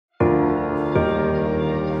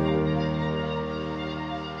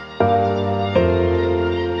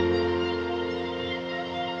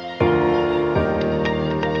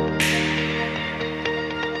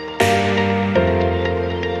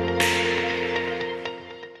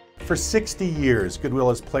For 60 years, Goodwill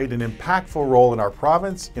has played an impactful role in our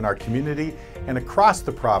province, in our community, and across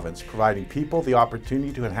the province, providing people the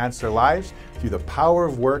opportunity to enhance their lives through the power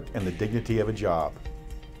of work and the dignity of a job.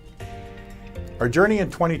 Our journey in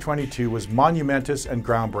 2022 was monumentous and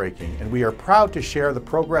groundbreaking, and we are proud to share the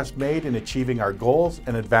progress made in achieving our goals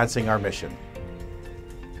and advancing our mission.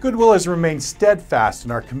 Goodwill has remained steadfast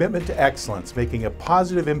in our commitment to excellence, making a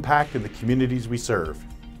positive impact in the communities we serve.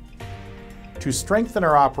 To strengthen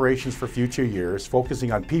our operations for future years,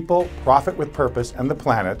 focusing on people, profit with purpose, and the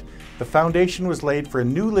planet, the foundation was laid for a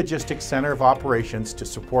new logistics center of operations to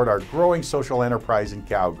support our growing social enterprise in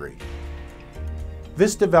Calgary.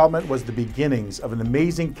 This development was the beginnings of an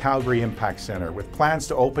amazing Calgary Impact Center with plans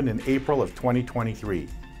to open in April of 2023.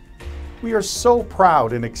 We are so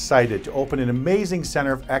proud and excited to open an amazing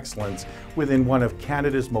center of excellence within one of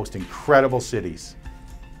Canada's most incredible cities.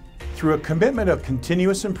 Through a commitment of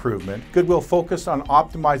continuous improvement, Goodwill focused on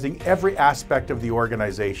optimizing every aspect of the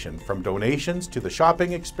organization, from donations to the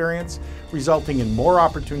shopping experience, resulting in more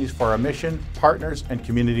opportunities for our mission, partners, and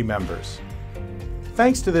community members.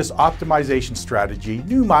 Thanks to this optimization strategy,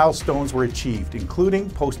 new milestones were achieved, including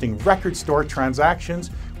posting record store transactions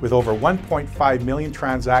with over 1.5 million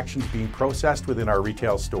transactions being processed within our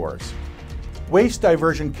retail stores. Waste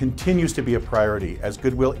diversion continues to be a priority as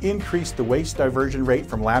Goodwill increased the waste diversion rate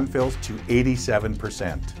from landfills to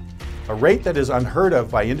 87%. A rate that is unheard of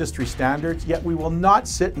by industry standards, yet we will not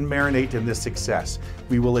sit and marinate in this success.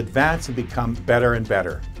 We will advance and become better and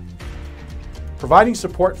better. Providing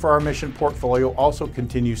support for our mission portfolio also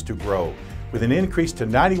continues to grow, with an increase to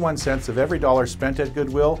 91 cents of every dollar spent at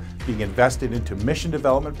Goodwill being invested into mission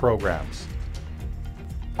development programs.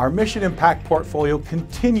 Our Mission Impact portfolio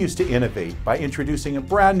continues to innovate by introducing a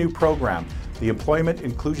brand new program, the Employment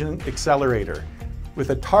Inclusion Accelerator, with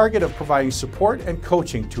a target of providing support and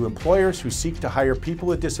coaching to employers who seek to hire people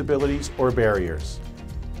with disabilities or barriers.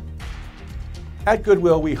 At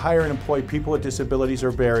Goodwill, we hire and employ people with disabilities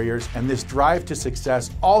or barriers, and this drive to success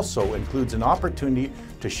also includes an opportunity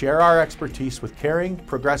to share our expertise with caring,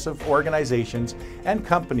 progressive organizations and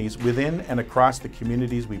companies within and across the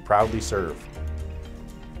communities we proudly serve.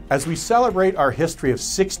 As we celebrate our history of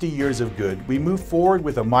 60 years of good, we move forward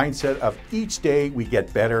with a mindset of each day we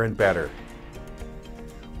get better and better.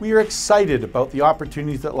 We are excited about the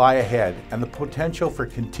opportunities that lie ahead and the potential for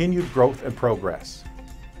continued growth and progress.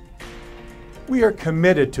 We are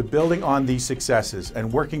committed to building on these successes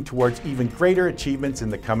and working towards even greater achievements in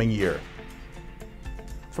the coming year.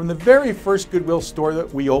 From the very first Goodwill store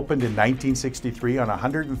that we opened in 1963 on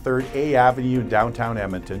 103rd A Avenue in downtown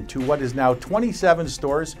Edmonton to what is now 27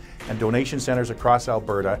 stores and donation centers across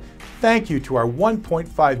Alberta, thank you to our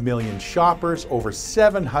 1.5 million shoppers, over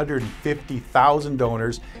 750,000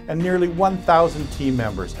 donors, and nearly 1,000 team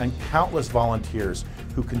members and countless volunteers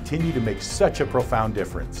who continue to make such a profound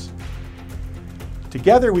difference.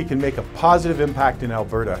 Together we can make a positive impact in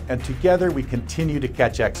Alberta, and together we continue to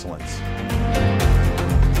catch excellence.